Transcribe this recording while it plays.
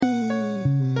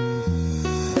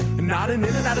Nodding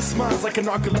in and out of smiles like a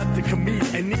narcoleptic of me.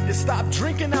 And need to stop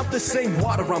drinking out the same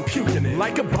water I'm puking in.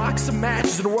 Like a box of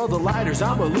matches in a world of lighters,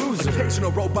 I'm a loser.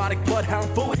 Occasional robotic bloodhound,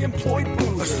 fully employed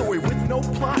boozer. A story with no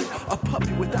plot, a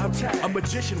puppy without tag, a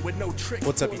magician with no tricks.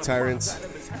 What's up, you tyrants?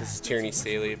 This is Tierney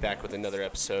Staley, back with another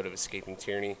episode of Escaping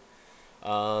Tyranny.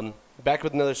 Back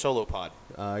with another solo pod.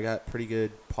 I got pretty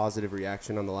good positive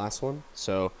reaction on the last one,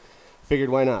 so figured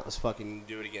why not? Let's fucking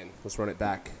do it again. Let's run it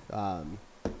back.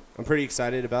 I'm pretty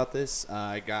excited about this.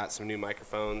 I got some new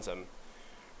microphones. I'm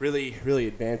really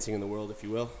advancing in the world, if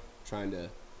you will. Trying to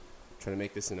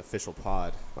make this an official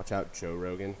pod. Watch out, Joe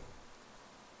Rogan.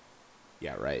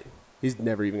 Yeah, right. He's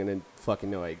never even gonna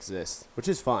fucking know I exist, which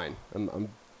is fine. I'm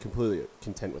completely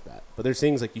content with that. But there's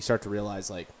things like you start to realize,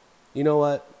 like, you know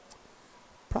what?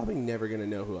 Probably never gonna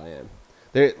know who I am.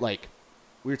 There, like,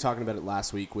 we were talking about it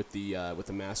last week with the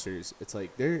Masters. It's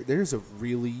like there's a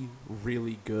really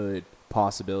good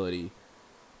possibility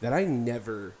that I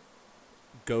never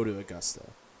go to Augusta.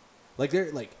 Like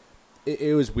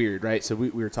it was weird, right? So we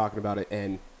were talking about it,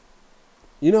 and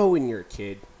you know when you're a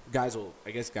kid, guys will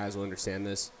understand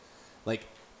this. Like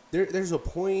there's a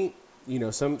point, you know,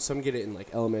 some get it in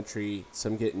like elementary,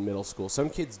 some get it in middle school.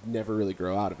 Some kids never really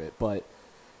grow out of it, but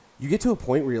you get to a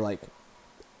point where you're like,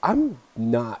 I'm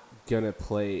not gonna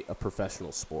play a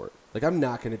professional sport. Like, I'm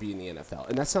not gonna be in the NFL.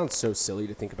 And that sounds so silly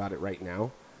to think about it right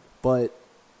now, but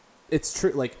it's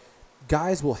true. Like,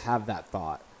 guys will have that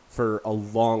thought for a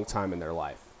long time in their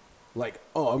life. Like,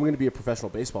 oh, I'm gonna be a professional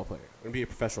baseball player. I'm gonna be a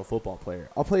professional football player.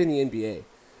 I'll play in the NBA.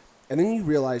 And then you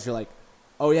realize you're like,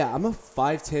 oh yeah, I'm a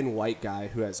 5'10" white guy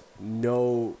who has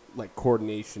no like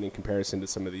coordination in comparison to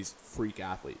some of these freak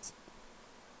athletes.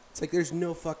 It's like, there's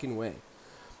no fucking way.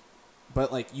 But,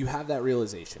 like, you have that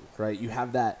realization, right? You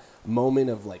have that moment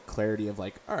of, like, clarity of,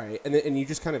 like, all right. And you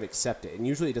just kind of accept it. And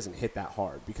usually it doesn't hit that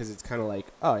hard because it's kind of like,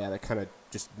 oh, yeah, that kind of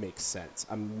just makes sense.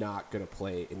 I'm not going to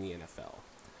play in the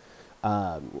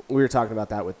NFL. We were talking about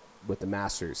that with the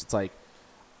Masters. It's like,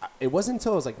 it wasn't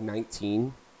until I was, like,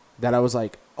 19 that I was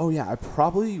like, oh, yeah, I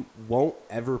probably won't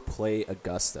ever play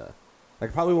Augusta. Like,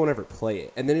 I probably won't ever play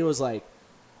it. And then it was like,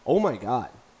 oh, my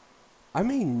God. I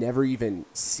may never even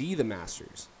see the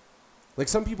Masters. Like,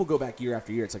 some people go back year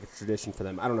after year. It's like a tradition for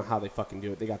them. I don't know how they fucking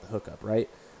do it. They got the hookup, right?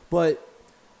 But,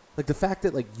 like, the fact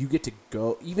that, like, you get to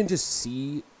go, even just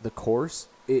see the course,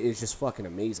 it is just fucking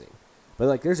amazing. But,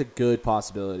 like, there's a good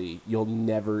possibility you'll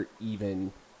never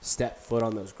even step foot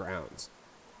on those grounds.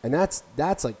 And that's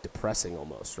like, depressing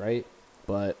almost, right?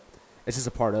 But it's just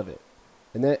a part of it.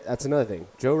 And that's another thing.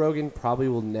 Joe Rogan probably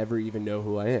will never even know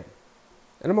who I am.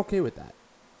 And I'm okay with that.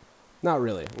 Not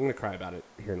really. I'm going to cry about it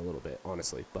here in a little bit,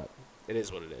 honestly, but it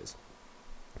is what it is.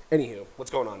 Anywho, what's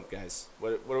going on, guys?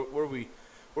 What do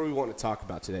we want to talk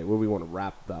about today? What do we want to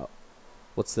rap about?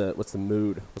 What's the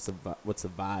mood? What's the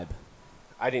vibe?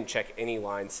 I didn't check any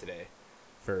lines today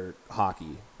for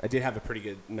hockey. I did have a pretty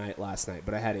good night last night,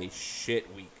 but I had a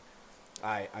shit week.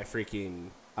 I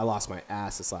lost my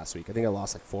ass this last week. I think I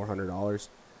lost like $400.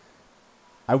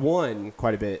 I won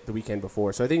quite a bit the weekend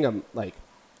before, so I think I'm like,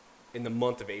 in the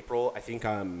month of April, I think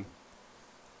I'm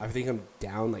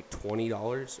down like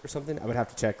 $20 or something. I would have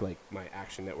to check like my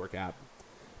Action Network app.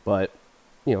 But,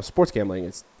 you know, sports gambling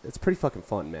it's pretty fucking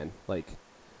fun, man. Like,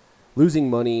 losing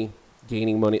money,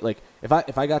 gaining money. Like, if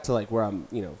I got to like where I'm,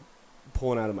 you know,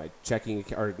 pulling out of my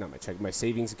my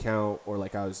savings account, or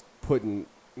like I was putting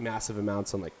massive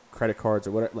amounts on like credit cards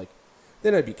or whatever, like,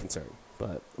 then I'd be concerned.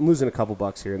 But I'm losing a couple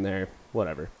bucks here and there,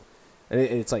 whatever. And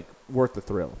it's like worth the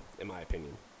thrill, in my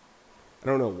opinion. I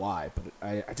don't know why, but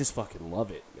I just fucking love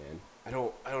it, man. I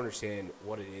don't understand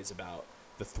what it is about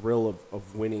the thrill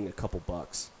of winning a couple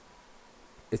bucks.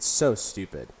 It's so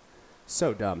stupid.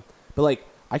 So dumb. But, like,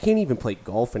 I can't even play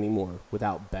golf anymore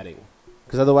without betting,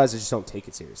 because otherwise I just don't take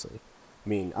it seriously. I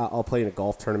mean, I'll play in a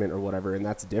golf tournament or whatever, and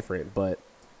that's different, but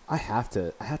I have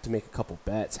to make a couple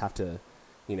bets,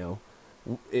 you know,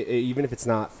 even if it's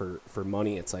not for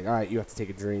money, it's like, all right, you have to take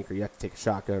a drink or you have to take a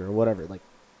shotgun or whatever. Like,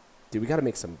 dude, we got to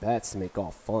make some bets to make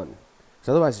golf fun.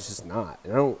 Because otherwise, it's just not.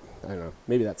 And I don't know.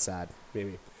 Maybe that's sad.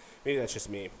 Maybe that's just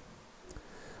me. I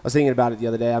was thinking about it the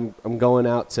other day. I'm going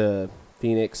out to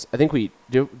Phoenix. I think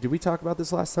did we talk about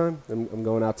this last time? I'm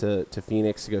going out to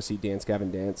Phoenix to go see Dance Gavin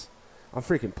Dance. I'm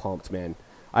freaking pumped, man.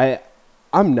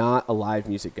 I'm not a live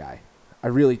music guy. I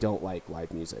really don't like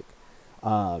live music.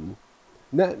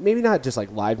 Maybe not just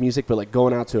like live music, but like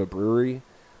going out to a brewery.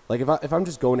 Like, if I'm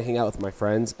just going to hang out with my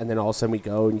friends, and then all of a sudden we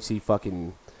go and you see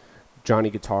fucking Johnny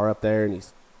Guitar up there and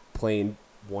he's playing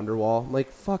Wonderwall, I'm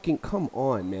like, fucking come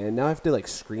on, man. Now I have to, like,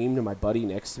 scream to my buddy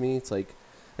next to me. It's like,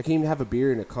 I can't even have a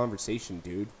beer and a conversation,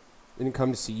 dude. I didn't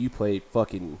come to see you play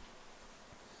fucking,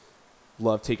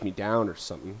 Love Take Me Down or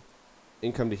something.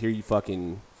 Didn't come to hear you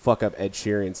fucking fuck up Ed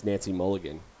Sheeran's Nancy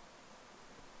Mulligan.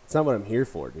 It's not what I'm here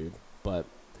for, dude. But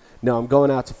no, I'm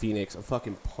going out to Phoenix. I'm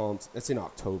fucking pumped. That's in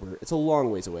October. It's a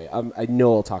long ways away. I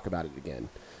know I'll talk about it again.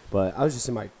 But I was just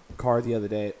in my car the other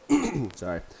day.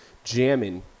 Sorry.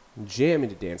 Jamming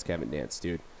to Dance Gavin Dance,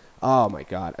 dude. Oh my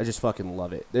god, I just fucking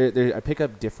love it. I pick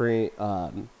up different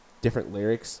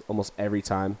lyrics almost every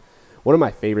time. One of my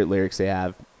favorite lyrics they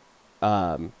have.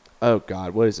 Oh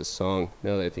god, what is this song?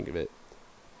 Now that I think of it,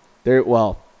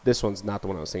 this one's not the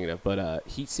one I was thinking of, but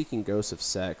 "Heat-Seeking Ghosts of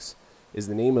Sex" is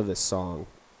the name of this song.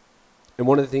 And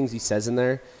one of the things he says in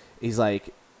there, he's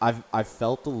like, "I've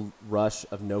felt the rush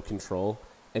of no control,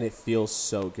 and it feels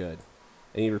so good."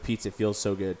 And he repeats, "It feels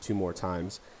so good" 2 more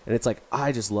times, and it's like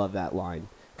I just love that line.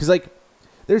 Because, like,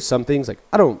 there's some things, like,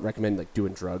 I don't recommend, like,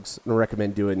 doing drugs. I don't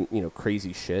recommend doing,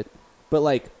 crazy shit. But,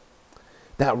 like,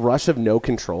 that rush of no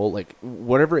control, like,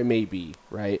 whatever it may be,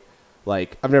 right?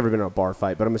 Like, I've never been in a bar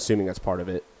fight, but I'm assuming that's part of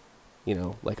it.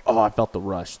 Like, oh, I felt the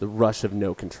rush of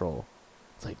no control.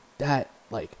 It's like that,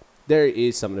 like, there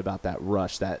is something about that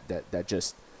rush that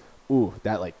just,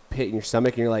 that, like, pit in your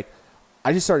stomach, and you're like,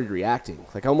 I just started reacting.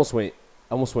 Like, I almost went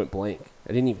blank.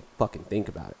 I didn't even fucking think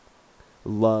about it.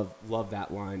 Love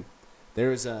that line.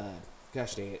 There's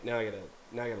gosh dang it. Now I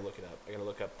gotta look it up. I gotta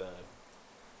look up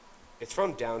it's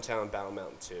from Downtown Battle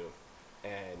Mountain 2,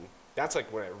 and that's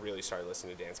like when I really started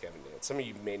listening to Dance Gavin Dance. Some of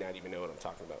you may not even know what I'm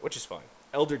talking about, which is fine.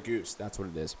 Elder Goose, that's what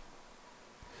it is.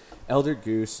 Elder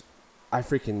Goose, I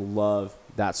freaking love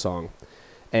that song,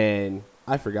 and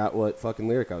I forgot what fucking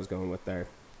lyric I was going with there.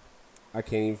 I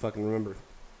can't even fucking remember.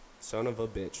 Son of a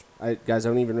bitch. Guys, I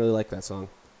don't even really like that song.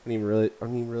 I don't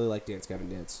even really like Dance Gavin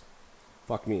Dance.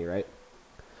 Fuck me, right?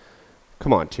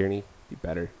 Come on, Tierney. Be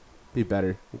better.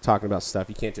 I'm talking about stuff.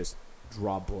 You can't just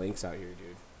draw blanks out here,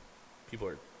 dude. People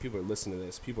are listening to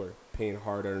this. People are paying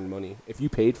hard-earned money. If you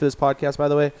paid for this podcast, by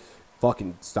the way,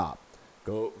 fucking stop.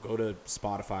 Go to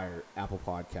Spotify or Apple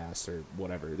Podcasts or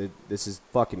whatever. This is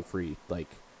fucking free. Like,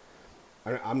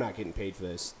 I'm not getting paid for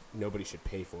this. Nobody should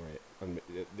pay for it.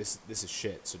 This is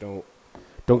shit. So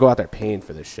don't go out there paying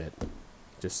for this shit.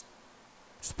 Just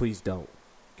please don't.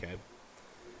 Okay.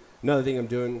 Another thing I'm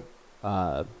doing,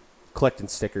 collecting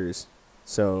stickers.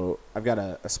 So I've got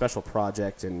a special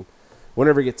project, and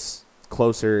whenever it gets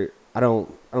closer, I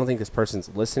don't think this person's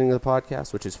listening to the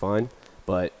podcast, which is fine.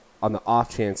 But on the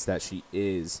off chance that she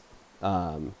is,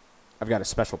 I've got a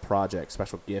special project,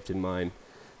 special gift in mind.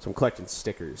 So I'm collecting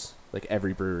stickers, like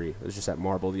every brewery. I was just at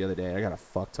Marble the other day. I got a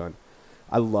fuck ton.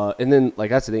 And then, like,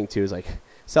 that's the thing too, is like,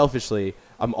 selfishly,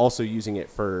 I'm also using it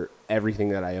for everything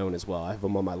that I own as well. I have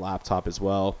them on my laptop as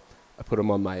well. I put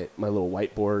them on my little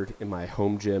whiteboard in my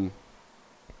home gym.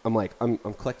 I'm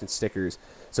collecting stickers.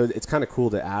 So it's kind of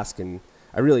cool to ask, and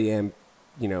I really am,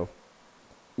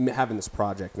 having this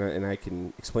project, and I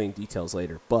can explain details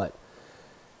later. But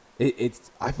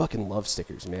I fucking love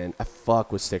stickers, man. I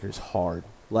fuck with stickers hard.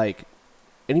 Like,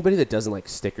 anybody that doesn't like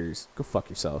stickers, go fuck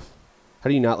yourself. How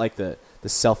do you not like the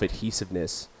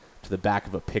self-adhesiveness to the back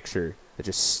of a picture that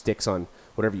just sticks on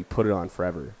whatever you put it on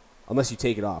forever? Unless you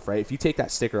take it off, right? If you take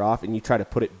that sticker off and you try to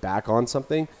put it back on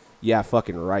something, yeah,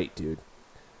 fucking right, dude.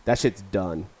 That shit's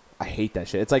done. I hate that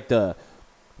shit. It's like the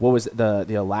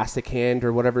elastic hand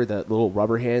or whatever, the little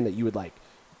rubber hand that you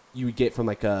would get from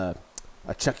like a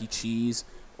Chuck E. Cheese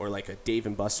or like a Dave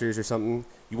 & Buster's or something.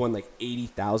 You won like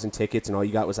 80,000 tickets, and all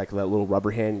you got was like that little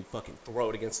rubber hand. You fucking throw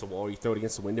it against the wall, you throw it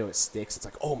against the window, it sticks. It's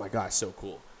like, oh my god, so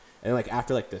cool. And like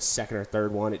after like the second or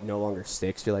third one, it no longer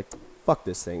sticks. You're like, fuck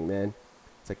this thing, man.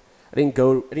 It's like I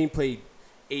didn't play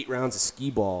 8 rounds of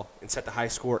skee ball and set the high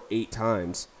score 8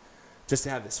 times just to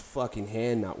have this fucking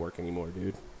hand not work anymore,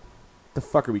 dude. What the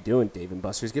fuck are we doing, Dave &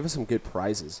 Buster's? Give us some good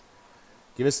prizes.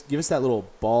 Give us that little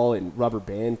ball and rubber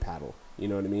band paddle. You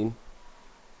know what I mean?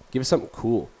 Give us something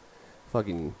cool.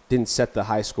 Fucking didn't set the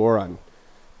high score on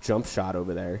jump shot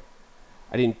over there.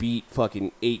 I didn't beat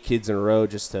fucking 8 kids in a row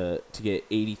just to get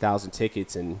 80,000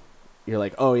 tickets, and you're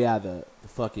like, oh yeah, the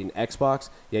fucking Xbox?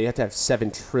 Yeah, you have to have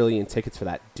 7 trillion tickets for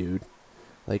that, dude.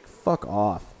 Like, fuck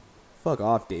off. Fuck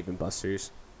off, Dave &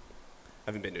 Buster's. I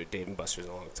haven't been to a Dave & Buster's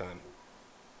in a long time.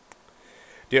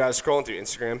 Dude, I was scrolling through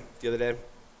Instagram the other day,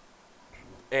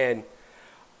 and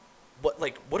what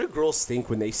do girls think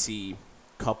when they see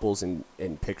couples in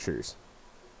pictures?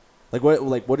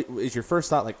 What is your first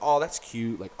thought? Like, oh, that's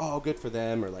cute. Like, oh, good for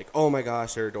them. Or like, oh my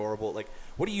gosh, they're adorable. Like,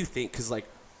 what do you think? Because like,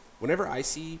 whenever I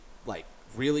see like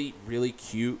really, really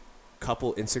cute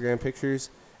couple Instagram pictures,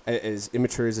 as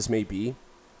immature as this may be,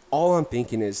 all I'm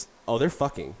thinking is, oh, they're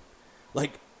fucking.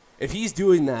 Like, if he's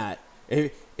doing that,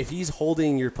 if he's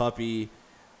holding your puppy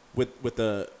with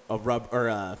a rub or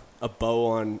a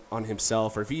bow on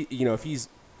himself, or if he, if he's,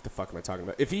 the fuck am I talking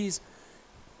about? If he's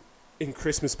in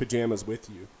Christmas pajamas with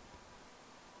you,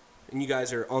 and you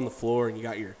guys are on the floor, and you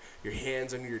got your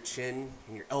hands under your chin,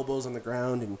 and your elbows on the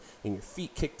ground, and your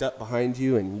feet kicked up behind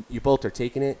you, and you both are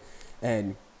taking it,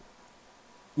 and,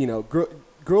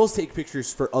 girls take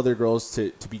pictures for other girls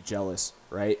to be jealous,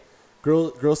 right?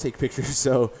 Girls take pictures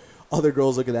so other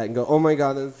girls look at that and go, oh my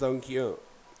God, that's so cute.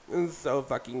 That's so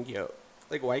fucking cute.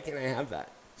 Like, why can't I have that?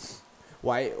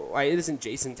 Why doesn't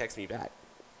Jason text me back?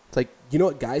 It's like, you know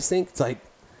what guys think? It's like,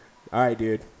 all right,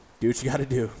 dude, do what you got to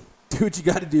do. Do what you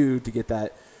got to do to get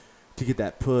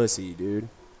that pussy, dude.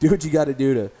 Do what you got to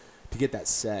do to get that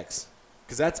sex.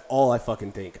 Because that's all I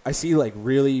fucking think. I see, like,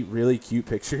 really, really cute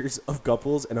pictures of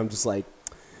couples, and I'm just like,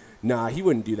 nah, he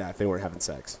wouldn't do that if they weren't having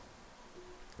sex.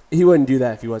 He wouldn't do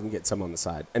that if he wasn't getting some on the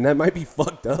side. And that might be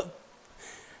fucked up.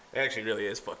 It actually really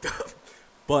is fucked up.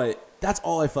 But that's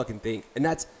all I fucking think. And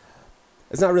it's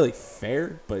not really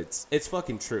fair, but it's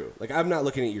fucking true. Like, I'm not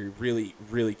looking at your really,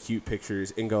 really cute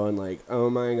pictures and going like, oh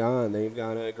my God, they've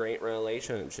got a great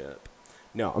relationship.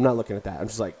 No, I'm not looking at that. I'm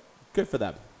just like, good for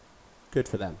them. Good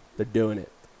for them. They're doing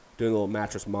it. Doing a little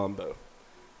mattress mambo.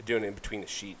 They're doing it in between the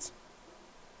sheets.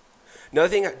 Another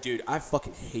thing, dude, I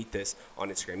fucking hate this on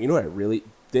Instagram. You know what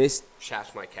this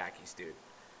chaps my khakis, dude.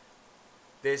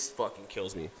 This fucking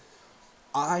kills me.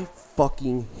 I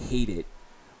fucking hate it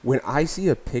when I see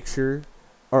a picture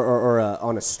or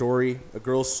on a story, a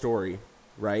girl's story,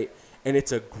 right? And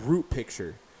it's a group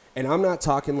picture. And I'm not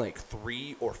talking like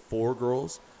 3 or 4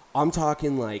 girls. I'm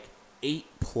talking like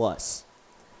 8+.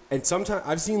 And sometimes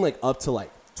I've seen like up to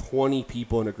like 20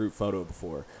 people in a group photo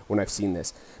before when I've seen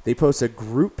this. They post a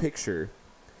group picture,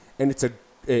 and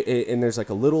and there's like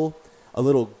a little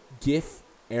GIF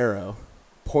arrow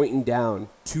pointing down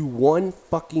to one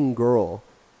fucking girl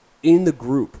in the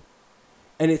group.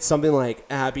 And it's something like,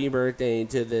 happy birthday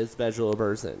to this special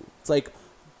person. It's like,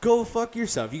 go fuck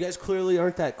yourself. You guys clearly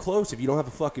aren't that close if you don't have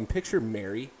a fucking picture,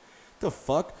 Mary. The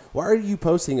fuck? Why are you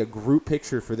posting a group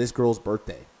picture for this girl's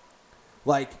birthday?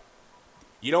 Like,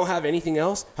 you don't have anything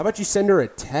else? How about you send her a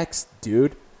text,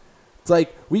 dude? It's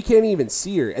like, we can't even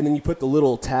see her. And then you put the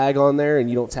little tag on there and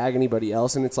you don't tag anybody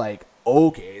else. And it's like,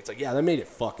 okay. It's like, yeah, that made it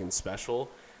fucking special.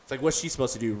 It's like, what's she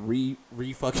supposed to do?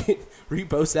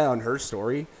 Repost that on her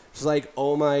story? She's like,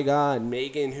 oh my God,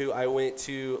 Megan, who I went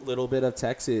to Little Bit of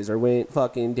Texas or went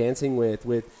fucking dancing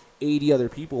with 80 other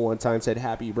people one time, said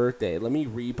happy birthday. Let me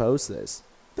repost this.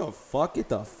 The fuck? Get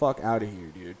the fuck out of here,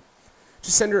 dude.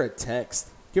 Just send her a text.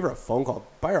 Give her a phone call.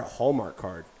 Buy her a Hallmark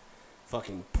card.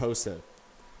 Fucking post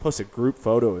a group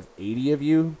photo of 80 of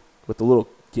you with the little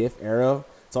GIF arrow.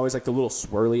 It's always like the little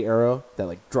swirly arrow that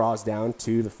like draws down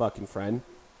to the fucking friend.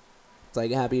 It's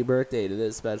like, happy birthday to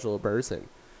this special person.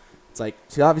 It's like,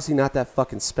 she's obviously not that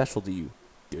fucking special to you,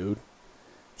 dude.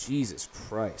 Jesus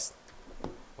Christ.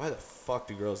 Why the fuck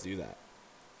do girls do that?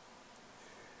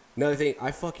 Another thing,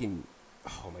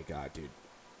 oh my God, dude.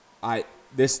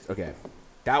 Okay.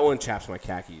 That one chaps my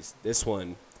khakis. This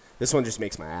one just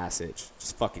makes my ass itch.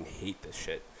 Just fucking hate this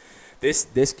shit.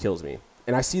 This kills me.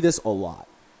 And I see this a lot.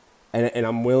 And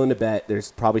I'm willing to bet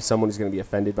there's probably someone who's going to be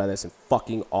offended by this, and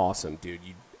fucking awesome, dude.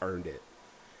 You earned it.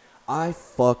 I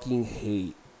fucking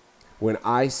hate when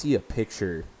I see a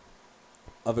picture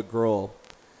of a girl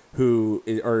who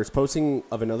is posting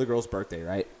of another girl's birthday,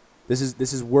 right? This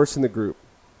is worse in the group,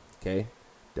 okay?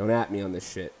 Don't at me on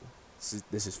this shit.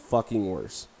 This is fucking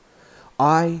worse.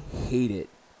 I hate it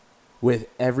with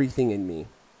everything in me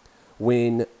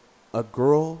when a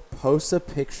girl posts a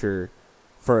picture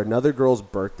for another girl's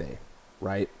birthday,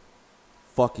 right?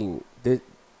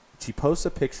 She posts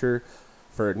a picture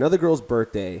for another girl's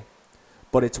birthday,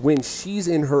 but it's when she's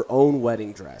in her own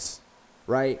wedding dress,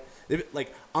 right?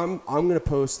 Like, I'm going to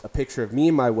post a picture of me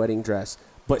in my wedding dress,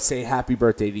 but say happy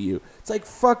birthday to you. It's like,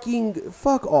 fuck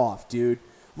off, dude.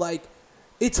 Like,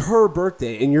 it's her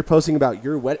birthday, and you're posting about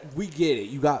your wedding. We get it.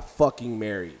 You got fucking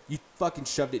married. You fucking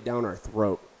shoved it down our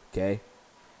throat, okay?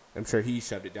 I'm sure he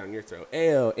shoved it down your throat.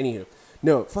 Ayo, anywho.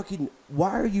 No, fucking,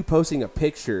 why are you posting a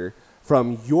picture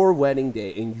from your wedding day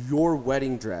in your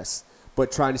wedding dress,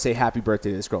 but trying to say happy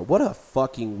birthday to this girl? What a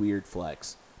fucking weird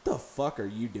flex. What the fuck are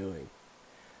you doing?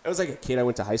 It was like a kid I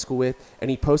went to high school with, and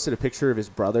he posted a picture of his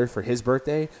brother for his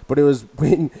birthday, but it was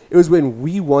when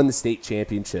we won the state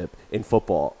championship in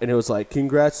football, and it was like,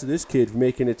 congrats to this kid for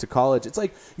making it to college. It's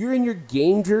like, you're in your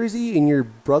game jersey, and your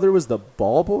brother was the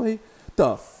ball boy?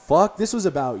 The fuck? This was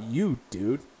about you,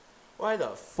 dude. Why the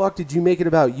fuck did you make it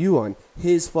about you on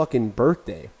his fucking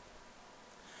birthday?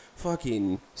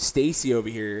 fucking Stacy over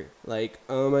here, like,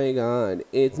 oh my god,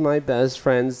 it's my best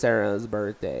friend Sarah's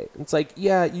birthday. It's like,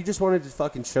 yeah, you just wanted to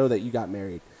fucking show that you got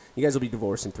married. You guys will be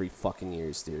divorced in 3 fucking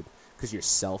years, dude, because you're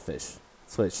selfish.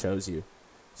 That's what it shows you.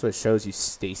 That's what it shows you,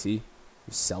 Stacy.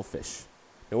 You're selfish.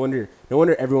 No wonder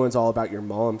everyone's all about your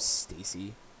mom,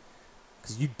 Stacy,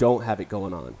 because you don't have it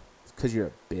going on. It's because you're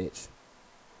a bitch.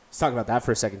 Let's talk about that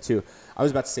for a second, too. I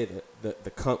was about to say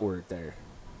the cunt word there.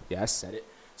 Yeah, I said it.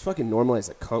 It's fucking normalized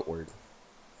the cunt word.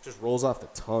 It just rolls off the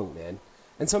tongue, man.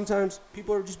 And sometimes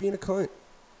people are just being a cunt.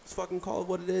 Just fucking call it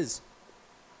what it is.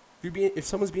 If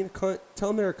someone's being a cunt, tell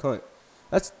them they're a cunt.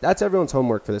 That's everyone's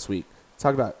homework for this week.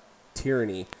 Talk about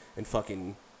tyranny and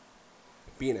fucking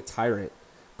being a tyrant.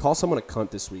 Call someone a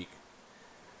cunt this week.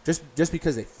 Just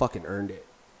because they fucking earned it.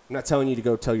 I'm not telling you to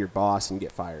go tell your boss and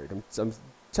get fired. I'm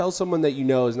tell someone that you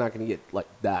know is not going to get like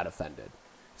that offended.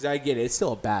 Because I get it. It's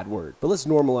still a bad word. But let's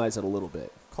normalize it a little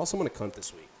bit. Call someone a cunt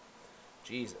this week.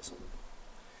 Jesus.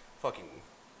 Fucking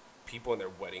people in their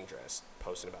wedding dress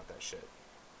posting about that shit.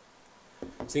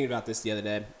 I was thinking about this the other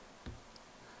day. And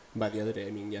by the other day,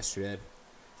 I mean yesterday.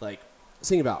 Like, I was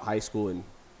thinking about high school and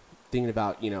thinking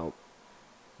about,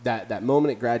 that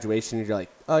moment at graduation. And you're like,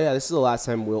 oh, yeah, this is the last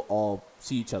time we'll all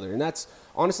see each other. And that's,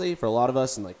 honestly, for a lot of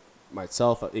us, and, like,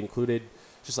 myself included,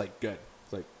 just, like, good.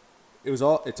 Like, it's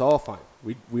all fine.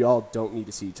 We all don't need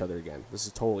to see each other again. This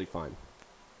is totally fine.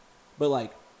 But,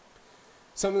 like,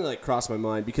 something, like, crossed my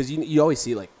mind. Because you always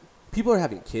see, like, people are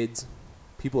having kids.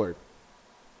 People are,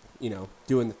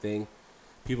 doing the thing.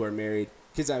 People are married.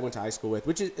 Kids I went to high school with,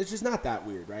 which is it's just not that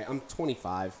weird, right? I'm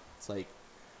 25. It's like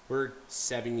we're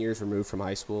 7 years removed from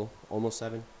high school. Almost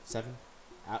 7?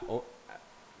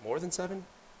 More than 7?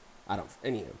 I don't.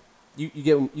 Anywho,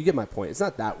 you get my point. It's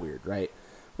not that weird, right?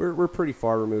 We're pretty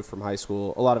far removed from high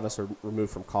school. A lot of us are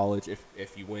removed from college.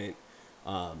 If you went,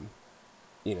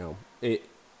 it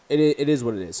is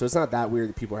what it is. So it's not that weird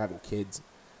that people are having kids,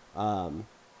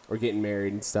 or getting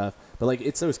married and stuff. But like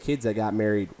it's those kids that got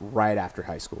married right after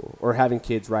high school or having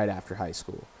kids right after high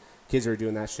school. Kids are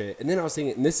doing that shit. And then I was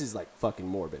thinking, and this is like fucking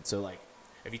morbid. So like,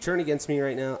 if you turn against me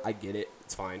right now, I get it.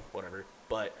 It's fine, whatever.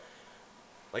 But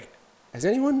like, has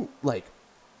anyone like?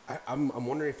 I'm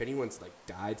wondering if anyone's like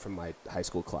died from my high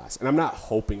school class, and I'm not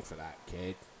hoping for that.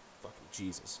 Okay, fucking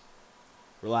Jesus,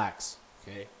 relax.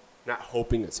 Okay, I'm not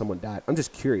hoping that someone died. I'm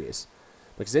just curious.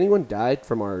 Like, has anyone died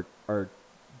from our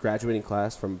graduating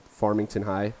class from Farmington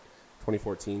High,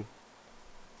 2014?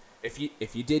 If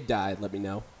you did die, let me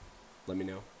know. Let me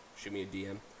know. Shoot me a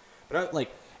DM. But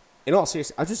in all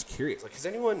seriousness, I'm just curious. Like, has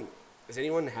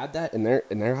anyone had that in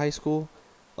their high school?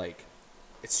 Like,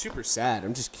 it's super sad.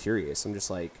 I'm just curious. I'm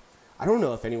just like, I don't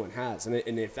know if anyone has. And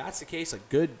if that's the case, like,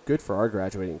 good for our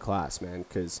graduating class, man.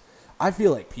 Because I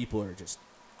feel like people are just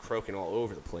croaking all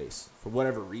over the place for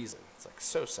whatever reason. It's like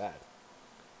so sad.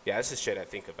 Yeah, this is shit I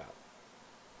think about.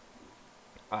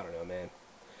 I don't know, man.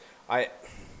 I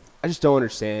just don't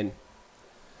understand.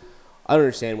 I don't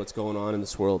understand what's going on in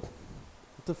this world.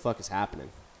 What the fuck is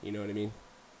happening? You know what I mean?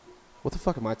 What the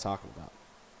fuck am I talking about?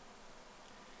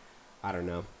 I don't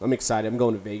know. I'm excited. I'm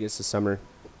going to Vegas this summer.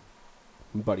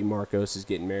 My buddy Marcos is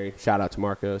getting married. Shout out to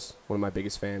Marcos. One of my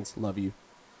biggest fans. Love you.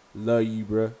 Love you,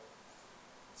 bro.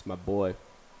 It's my boy.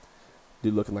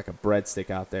 Dude looking like a breadstick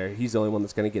out there. He's the only one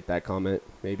that's going to get that comment.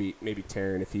 Maybe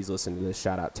Taryn, if he's listening to this.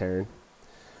 Shout out Taryn.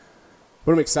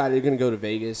 But I'm excited. I'm going to go to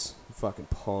Vegas. I'm fucking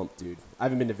pumped, dude. I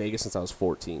haven't been to Vegas since I was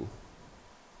 14.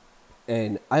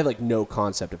 And I have, like, no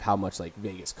concept of how much, like,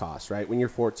 Vegas costs, right? When you're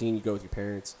 14, you go with your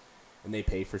parents, and they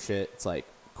pay for shit. It's like,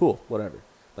 cool, whatever.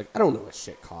 Like, I don't know what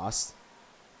shit costs.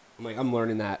 I'm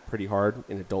learning that pretty hard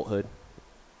in adulthood,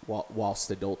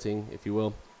 whilst adulting, if you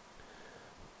will.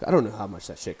 I don't know how much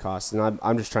that shit costs, and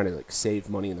I'm just trying to, like, save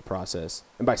money in the process.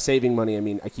 And by saving money, I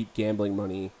mean I keep gambling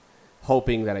money,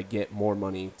 hoping that I get more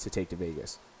money to take to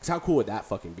Vegas. Because how cool would that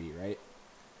fucking be, right?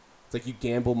 It's like you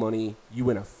gamble money, you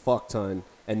win a fuck ton,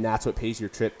 and that's what pays your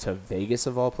trip to Vegas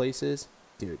of all places.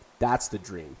 Dude, that's the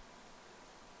dream.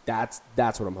 That's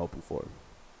what I'm hoping for.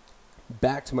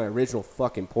 Back to my original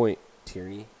fucking point,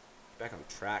 Tierney. Back on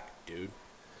track, dude.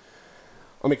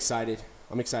 I'm excited.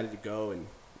 I'm excited to go, and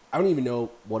I don't even know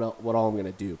what all I'm going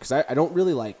to do. Because I don't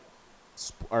really like,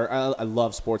 I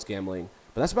love sports gambling.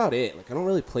 But that's about it. Like, I don't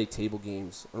really play table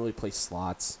games. I don't really play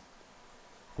slots.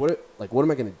 What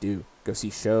am I going to do? Go see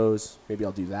shows? Maybe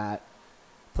I'll do that.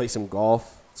 Play some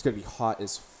golf. It's going to be hot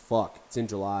as fuck. It's in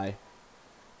July.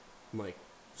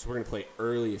 So we're going to play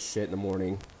early as shit in the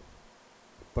morning.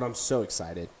 But I'm so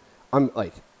excited. I'm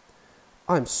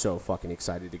so fucking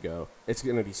excited to go. It's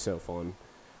going to be so fun.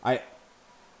 I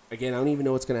don't even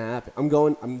know what's going to happen.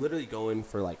 I'm literally going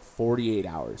for like 48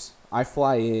 hours. I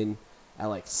fly in at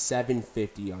like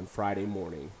 7:50 on Friday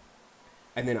morning,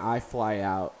 and then I fly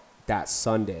out that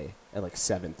Sunday at like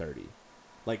 7:30.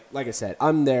 Like I said,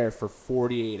 I'm there for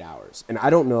 48 hours, and I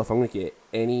don't know if I'm gonna get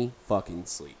any fucking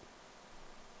sleep,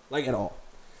 like at all.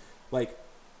 Like,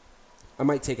 I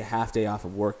might take a half day off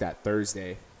of work that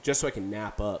Thursday just so I can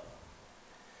nap up,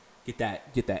 get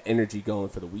that energy going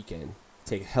for the weekend.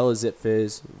 Take a hella Zip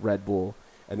Fizz, Red Bull,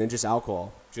 and then just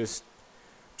alcohol. Just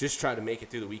try to make it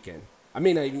through the weekend. I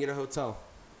may not even get a hotel.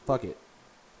 Fuck it.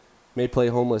 May play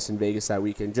homeless in Vegas that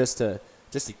weekend just to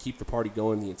keep the party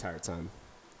going the entire time.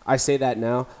 I say that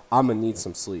now, I'm gonna need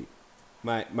some sleep.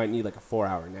 Might need like a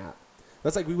 4-hour nap.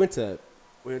 That's like we went to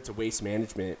Waste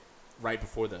Management right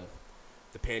before the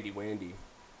Pandy Wandy,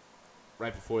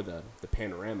 right before the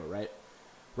Panorama, right?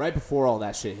 Right before all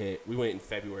that shit hit, we went in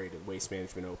February to Waste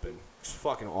Management Open. It's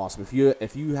fucking awesome.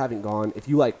 If you haven't gone, if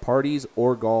you like parties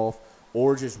or golf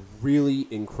or just really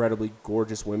incredibly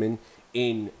gorgeous women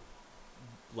in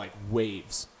like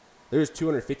waves, there's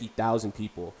 250,000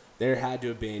 people. There had to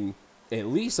have been at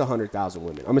least 100,000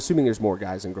 women. I'm assuming there's more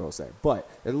guys than girls there, but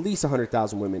at least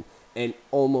 100,000 women, and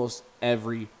almost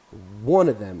every one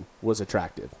of them was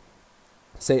attractive.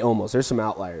 Say almost. There's some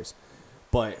outliers.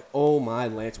 But, oh my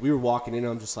Lance, we were walking in,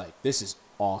 and I'm just like, this is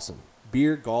awesome.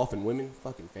 Beer, golf, and women,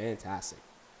 fucking fantastic.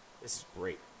 This is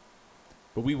great.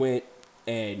 But we went,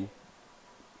 and,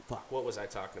 fuck, what was I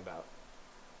talking about?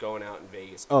 Going out in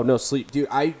Vegas. Oh, no, sleep. Dude,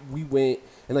 we went,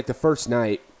 and like the first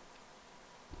night,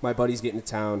 my buddy's getting to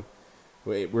town.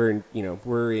 We're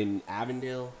in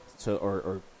Avondale,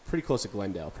 or pretty close to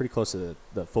Glendale, pretty close to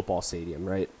the football stadium,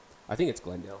 right? I think it's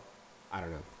Glendale. I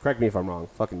don't know. Correct me if I'm wrong.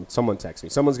 Fucking someone text me.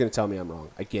 Someone's going to tell me I'm wrong.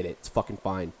 I get it. It's fucking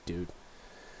fine, dude.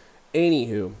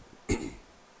 Anywho,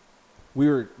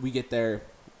 we get there,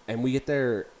 and we get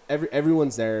there.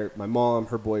 Everyone's there. My mom,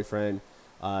 her boyfriend,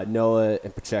 Noah,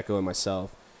 and Pacheco, and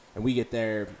myself. And we get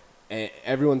there, and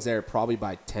everyone's there probably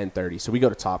by 10:30. So we go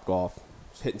to Topgolf,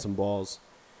 hitting some balls.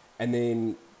 And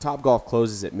then Topgolf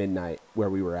closes at midnight where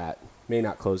we were at. May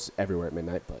not close everywhere at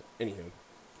midnight, but anywho.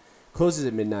 Closes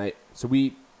at midnight. So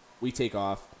we take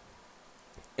off,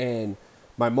 and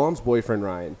my mom's boyfriend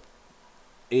Ryan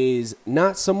is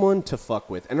not someone to fuck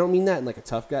with. I don't mean that in like a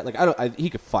tough guy. Like he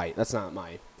could fight. That's not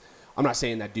I'm not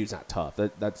saying that dude's not tough.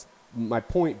 That's my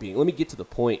point being. Let me get to the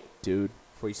point, dude,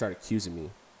 before you start accusing me.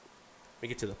 Let me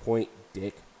get to the point,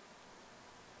 dick.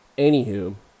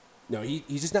 Anywho, no,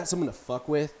 he's just not someone to fuck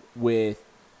with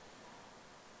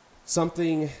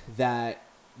something that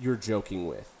you're joking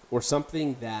with, or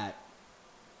something that,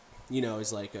 you know,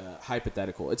 is like a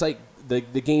hypothetical. It's like the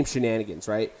game Shenanigans,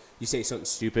 right? You say something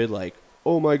stupid like,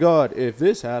 oh my God, if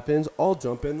this happens, I'll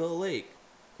jump in the lake.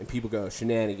 And people go,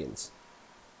 Shenanigans.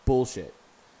 Bullshit.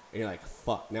 And you're like,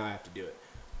 fuck, now I have to do it.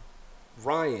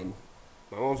 Ryan,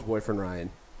 my mom's boyfriend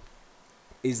Ryan,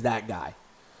 is that guy.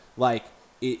 Like,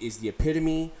 it is the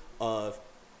epitome of,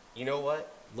 you know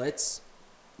what? Let's,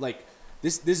 like,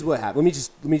 this is what happened.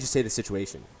 Let me just say the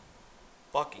situation.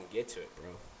 Fucking get to it,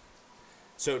 bro.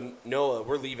 So Noah,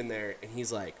 we're leaving there, and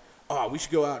he's like, oh, we should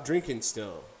go out drinking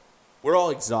still. We're all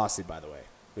exhausted, by the way.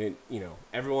 I mean, you know,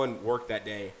 everyone worked that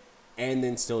day and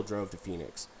then still drove to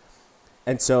Phoenix.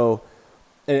 And so,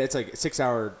 and it's like a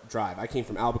 6-hour drive. I came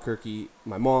from Albuquerque.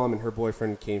 My mom and her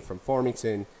boyfriend came from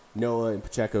Farmington. Noah and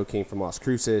Pacheco came from Las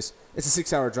Cruces. It's a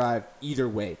 6-hour drive either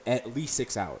way, at least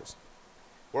 6 hours.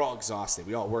 We're all exhausted.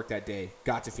 We all worked that day,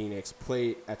 got to Phoenix,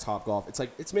 played at Topgolf. It's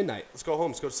like, it's midnight. Let's go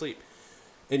home. Let's go to sleep.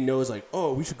 And Noah's like,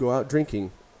 oh, we should go out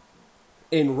drinking.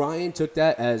 And Ryan took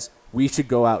that as, we should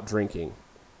go out drinking.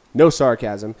 No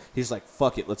sarcasm. He's like,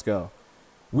 fuck it, let's go.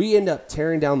 We end up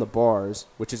tearing down the bars,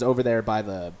 which is over there by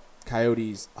the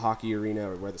Coyotes hockey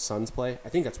arena, or where the Suns play. I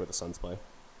think that's where the Suns play.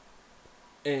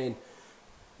 And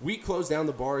we closed down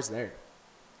the bars there.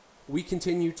 We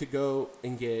continue to go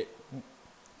and get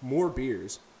more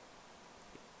beers.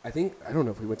 I don't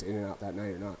know if we went to In-N-Out that night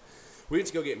or not. We went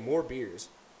to go get more beers.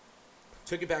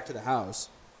 Took it back to the house,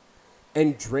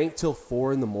 and drank till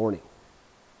 4 a.m.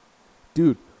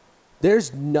 Dude,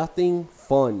 there's nothing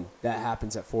fun that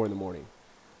happens at 4 a.m.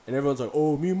 And everyone's like,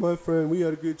 oh, me and my friend, we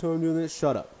had a good time doing this.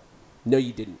 Shut up. No,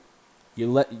 you didn't.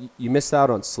 You missed out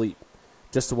on sleep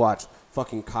just to watch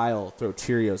fucking Kyle throw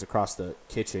Cheerios across the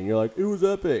kitchen. You're like, it was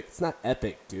epic. It's not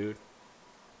epic, dude.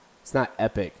 It's not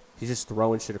epic. He's just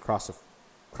throwing shit across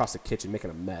the kitchen, making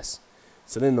a mess.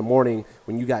 So then in the morning,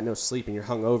 when you got no sleep and you're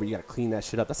hungover, you got to clean that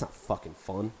shit up. That's not fucking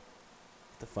fun.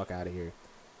 Get the fuck out of here.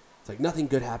 It's like nothing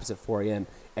good happens at 4 a.m.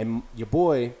 And your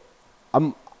boy,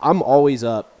 I'm always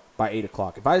up by 8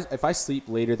 o'clock. If I sleep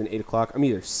later than 8 o'clock, I'm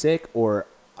either sick or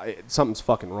something's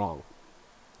fucking wrong.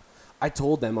 I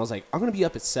told them, I was like, I'm going to be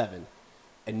up at 7.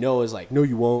 And Noah's like, no,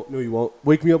 you won't. No, you won't.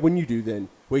 Wake me up when you do then.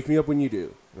 Wake me up when you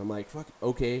do. And I'm like, fuck,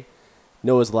 okay.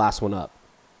 Noah's the last one up.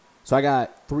 So I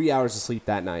got 3 hours of sleep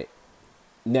that night.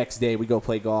 Next day, we go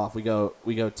play golf. We go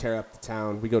tear up the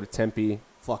town. We go to Tempe,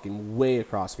 fucking way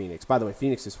across Phoenix. By the way,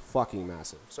 Phoenix is fucking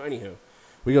massive. So anywho,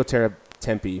 we go tear up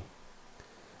Tempe,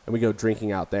 and we go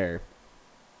drinking out there.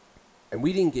 And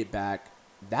we didn't get back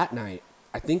that night,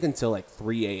 I think, until like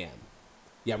 3 a.m.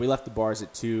 Yeah, we left the bars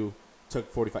at 2,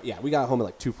 took 45. Yeah, we got home at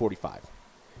like 2:45.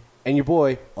 And your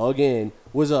boy, again,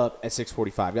 was up at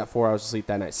 6:45. Got 4 hours of sleep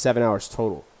that night. 7 hours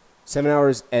total. 7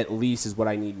 hours at least is what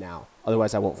I need now.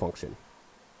 Otherwise, I won't function.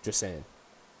 Just saying.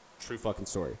 True fucking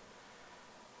story.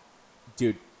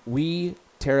 Dude, we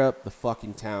tear up the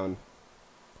fucking town.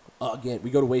 Again, we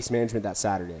go to Waste Management that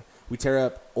Saturday. We tear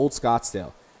up Old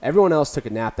Scottsdale. Everyone else took a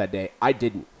nap that day. I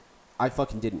didn't. I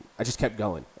fucking didn't. I just kept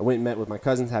going. I went and met with my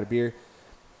cousins, had a beer.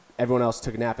 Everyone else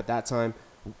took a nap at that time.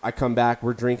 I come back.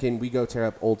 We're drinking. We go tear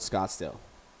up Old Scottsdale.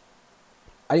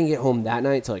 I didn't get home that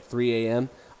night till like 3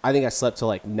 a.m. I think I slept till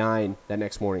like 9 that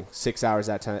next morning. 6 hours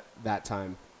that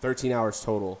time. 13 hours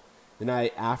total. The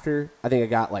night after, I think I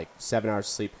got like 7 hours of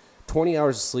sleep. 20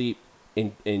 hours of sleep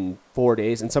in 4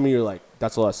 days. And some of you are like,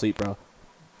 that's a lot of sleep, bro.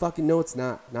 Fucking no, it's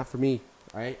not. Not for me,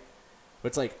 all right? But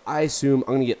it's like, I assume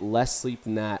I'm going to get less sleep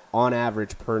than that on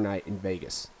average per night in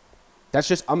Vegas. That's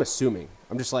just, I'm assuming.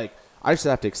 I'm just like, I just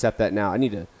have to accept that now. I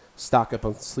need to stock up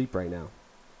on sleep right now.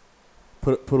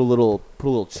 Put a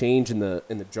little change in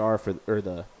the jar or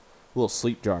the little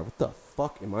sleep jar. What the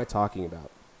fuck am I talking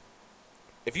about?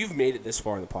 If you've made it this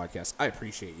far in the podcast, I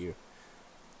appreciate you.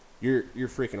 You're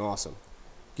freaking awesome.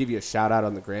 Give you a shout out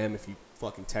on the gram if you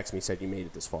fucking text me, said you made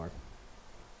it this far.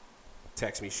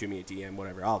 Text me, shoot me a DM,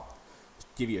 whatever. I'll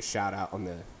give you a shout out on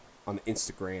the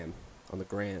Instagram, on the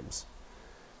grams.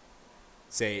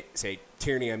 Say,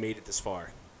 Tierney, I made it this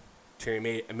far.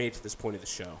 Tierney, I made it to this point of the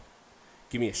show.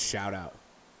 Give me a shout out,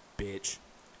 bitch.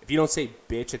 If you don't say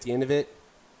bitch at the end of it,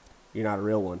 you're not a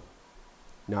real one.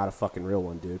 Not a fucking real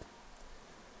one, dude.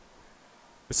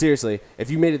 But seriously, if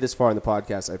you made it this far in the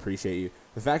podcast, I appreciate you.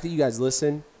 The fact that you guys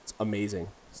listen, it's amazing.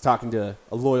 I was talking to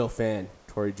a loyal fan,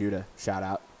 Tori Judah. Shout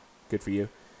out. Good for you.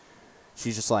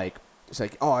 She's like,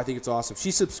 oh, I think it's awesome.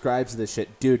 She subscribes to this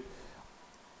shit. Dude,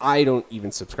 I don't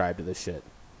even subscribe to this shit.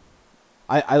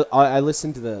 I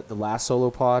listened to the last solo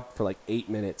pod for like 8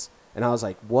 minutes, and I was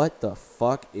like, what the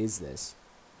fuck is this?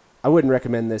 I wouldn't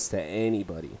recommend this to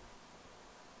anybody.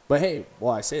 But hey,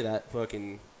 while I say that,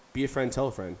 fucking be a friend, tell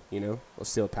a friend, you know? Let's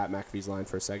steal Pat McAfee's line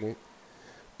for a second.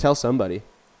 Tell somebody.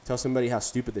 Tell somebody how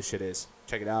stupid this shit is.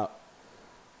 Check it out.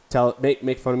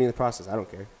 Make fun of me in the process. I don't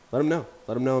care. Let them know.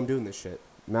 Let them know I'm doing this shit.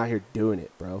 I'm out here doing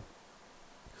it, bro.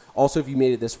 Also, if you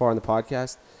made it this far in the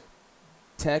podcast,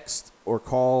 text or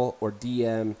call or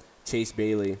DM Chase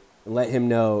Bailey and let him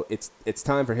know it's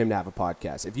time for him to have a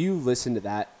podcast. If you listen to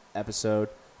that episode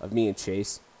of me and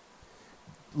Chase,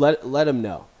 let him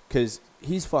know, because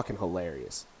he's fucking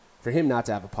hilarious. For him not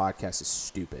to have a podcast is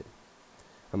stupid.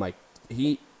 I'm like,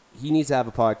 he needs to have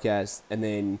a podcast, and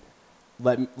then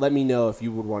let me know if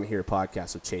you would want to hear a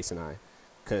podcast with Chase and I,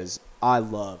 because I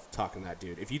love talking to that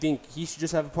dude. If you think he should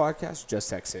just have a podcast, just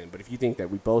text him. But if you think that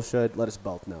we both should, let us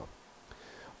both know.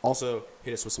 Also,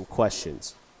 hit us with some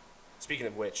questions. Speaking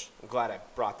of which, I'm glad I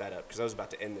brought that up, because I was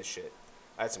about to end this shit.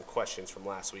 I had some questions from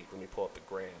last week. Let me pull up the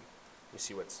gram. Let me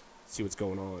see what's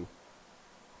going on.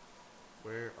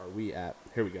 Where are we at?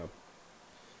 Here we go.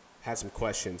 Had some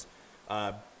questions.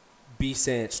 B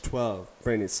Sanch 12,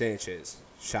 Brandon Sanchez.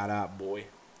 Shout out, boy.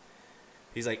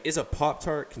 He's like, is a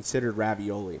Pop-Tart considered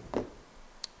ravioli?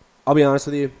 I'll be honest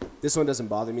with you, this one doesn't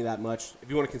bother me that much. If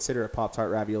you want to consider a Pop-Tart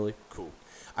ravioli, cool.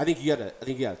 I think you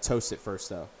gotta toast it first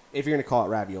though, if you're gonna call it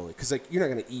ravioli, because like you're not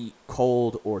gonna eat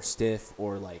cold or stiff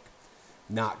or like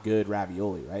not good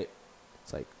ravioli, right?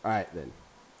 It's like, all right then,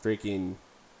 freaking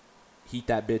heat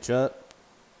that bitch up,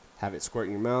 have it squirt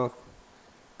in your mouth,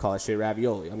 call that shit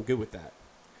ravioli. I'm good with that.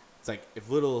 It's like if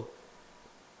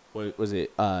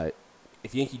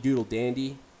if Yankee Doodle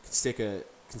Dandy can stick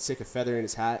a feather in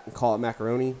his hat and call it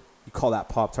macaroni, you call that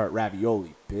Pop-Tart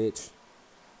ravioli, bitch.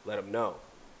 Let him know.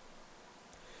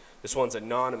 This one's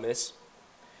anonymous.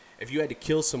 If you had to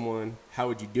kill someone, how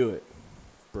would you do it?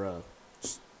 Bruh.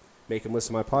 Just make them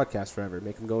listen to my podcast forever.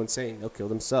 Make them go insane. They'll kill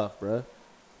themselves, bruh.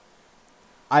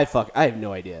 I have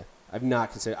no idea. I've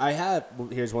not considered.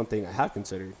 Here's one thing I have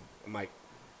considered. I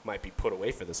might be put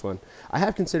away for this one. I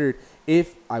have considered,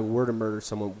 if I were to murder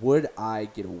someone, would I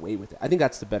get away with it? I think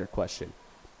that's the better question.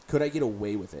 Could I get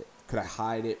away with it? Could I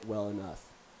hide it well enough?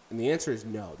 And the answer is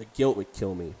no. The guilt would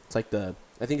kill me. It's like I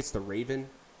think it's The Raven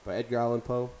by Edgar Allan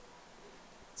Poe.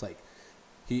 It's like,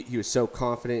 he was so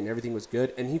confident and everything was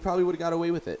good, and he probably would have got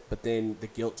away with it. But then the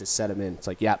guilt just set him in. It's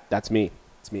like, yeah, that's me.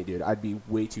 It's me, dude. I'd be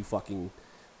way too fucking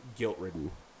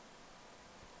guilt-ridden.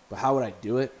 But how would I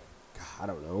do it? God, I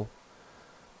don't know.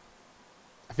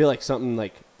 I feel like something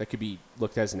like that could be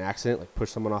looked at as an accident, like push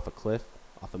someone off a cliff,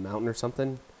 off a mountain or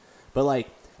something. But like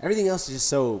everything else is just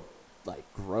so like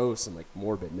gross and like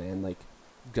morbid, man. Like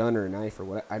gun or a knife or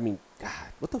what? I mean, God,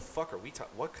 what the fuck are we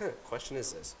talking? What kind of question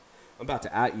is this? I'm about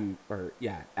to at you or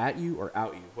out you,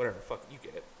 whatever. Fuck, you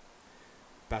get it.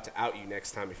 About to out you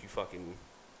next time if you fucking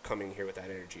come in here with that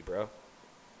energy, bro.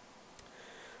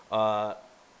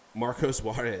 Marcos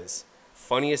Juarez,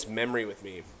 funniest memory with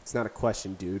me. It's not a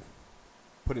question, dude.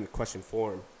 Put in a question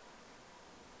form.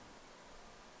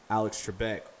 Alex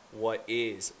Trebek, what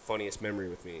is funniest memory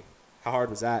with me? How hard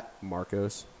was that,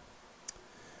 Marcos?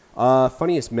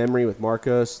 Funniest memory with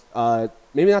Marcos.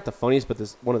 Maybe not the funniest, but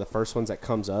this one of the first ones that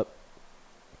comes up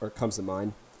or comes to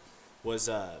mind was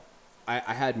I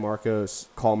had Marcos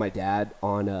call my dad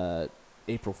on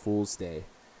April Fool's Day.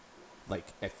 Like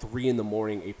at 3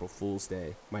 a.m, April Fool's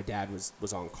Day, my dad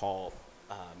was on call.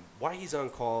 Why he's on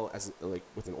call as like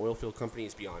with an oil field company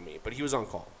is beyond me, but he was on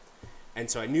call, and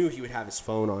so I knew he would have his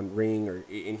phone on ring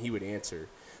and he would answer.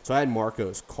 So I had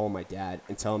Marcos call my dad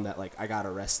and tell him that like I got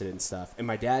arrested and stuff, and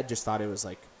my dad just thought it was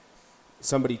like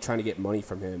somebody trying to get money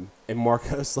from him, and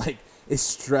Marcos like is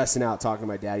stressing out talking to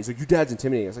my dad. He's like, "Your dad's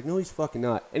intimidating." I was like, "No, he's fucking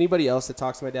not." Anybody else that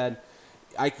talks to my dad,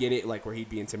 I get it, like where he'd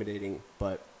be intimidating,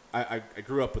 but I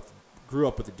grew up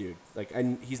with the dude, like,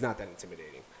 and he's not that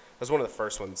intimidating. That's one of the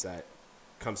first ones that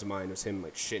comes to mind was him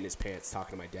like shitting his pants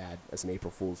talking to my dad as an April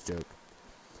Fool's joke.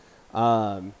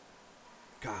 God,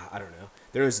 I don't know.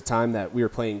 There was a time that we were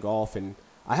playing golf and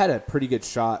I had a pretty good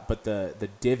shot, but the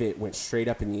divot went straight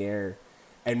up in the air,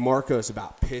 and Marcos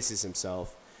about pisses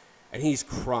himself, and he's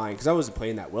crying because I wasn't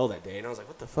playing that well that day, and I was like,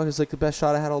 "What the fuck is like the best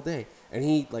shot I had all day?" And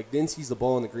he like then sees the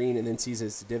ball on the green and then sees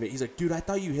it's the divot. He's like, "Dude, I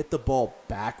thought you hit the ball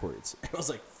backwards." And I was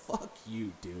like, "Fuck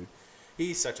you, dude."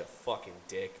 He's such a fucking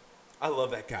dick. I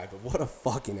love that guy, but what a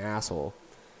fucking asshole.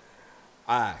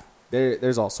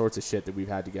 There's all sorts of shit that we've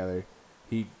had together.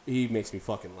 He makes me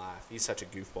fucking laugh. He's such a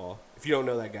goofball. If you don't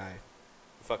know that guy,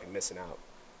 you're fucking missing out.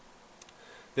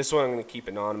 This one I'm going to keep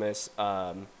anonymous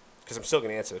because I'm still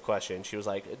going to answer the question. She was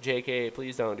like, "JK,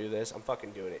 please don't do this." I'm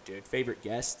fucking doing it, dude. Favorite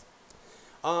guest?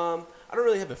 I don't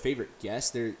really have a favorite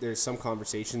guest. There's some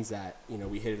conversations that, you know,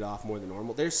 we hit it off more than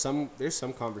normal. There's some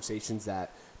conversations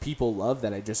that people love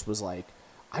that I just was like,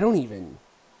 I don't even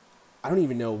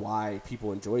know why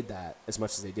people enjoyed that as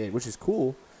much as they did, which is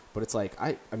cool. But it's like,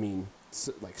 I mean,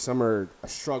 like some are a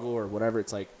struggle or whatever.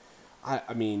 It's like,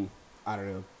 I mean, I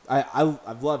don't know.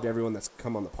 I've loved everyone that's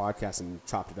come on the podcast and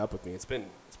chopped it up with me. It's been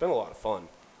a lot of fun,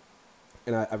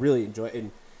 and I really enjoy it.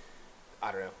 And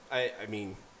I don't know. I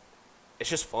mean, it's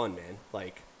just fun, man.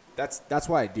 Like that's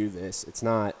why I do this. It's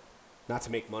not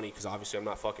to make money, because obviously I'm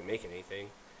not fucking making anything.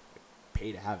 I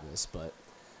pay to have this, but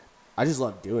I just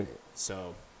love doing it.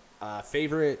 So,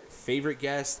 favorite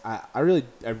guest, I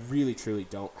really truly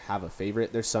don't have a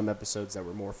favorite. There's some episodes that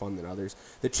were more fun than others.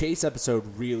 The Chase episode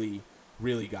really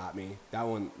got me. That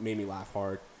one made me laugh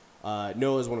hard.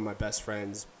 Noah's one of my best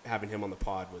friends. Having him on the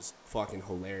pod was fucking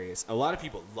hilarious. A lot of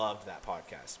people loved that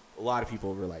podcast. A lot of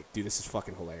people were like, "Dude, this is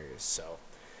fucking hilarious." So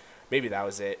maybe that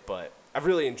was it, but I've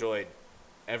really enjoyed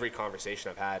every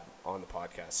conversation I've had on the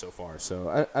podcast so far.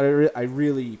 So I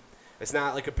really, it's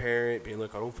not like a parent being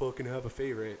like, "I don't fucking have a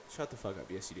favorite." Shut the fuck up.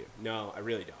 Yes, you do. No, I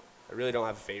really don't. I really don't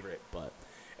have a favorite, but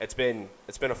it's been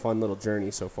a fun little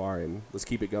journey so far, and let's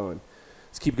keep it going.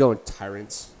 Let's keep going,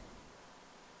 tyrants.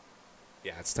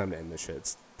 Yeah, it's time to end this shit.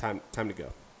 It's time to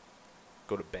go.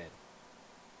 Go to bed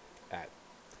at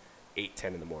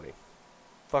 8:10 in the morning.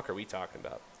 Fuck are we talking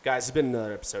about? Guys, it's been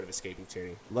another episode of Escaping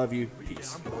Tyranny. Love you.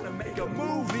 Peace. I'm gonna make a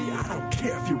movie. I don't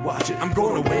care if you watch it. I'm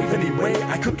gonna wave anyway.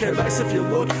 I could care less if you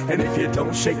look. And if you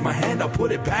don't shake my hand, I'll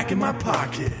put it back in my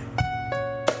pocket.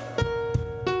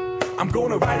 I'm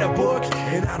gonna write a book,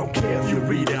 and I don't care if you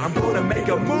read it. I'm gonna make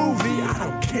a movie, I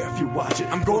don't care if you watch it.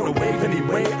 I'm gonna wave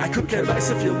anyway, I could care less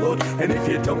if you look. And if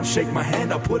you don't shake my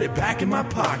hand, I'll put it back in my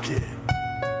pocket.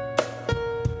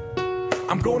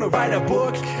 I'm gonna write a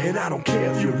book, and I don't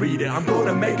care if you read it. I'm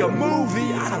gonna make a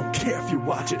movie, I don't care if you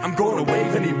watch it. I'm gonna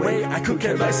wave anyway, I could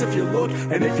care less if you look.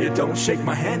 And if you don't shake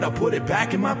my hand, I'll put it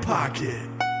back in my pocket.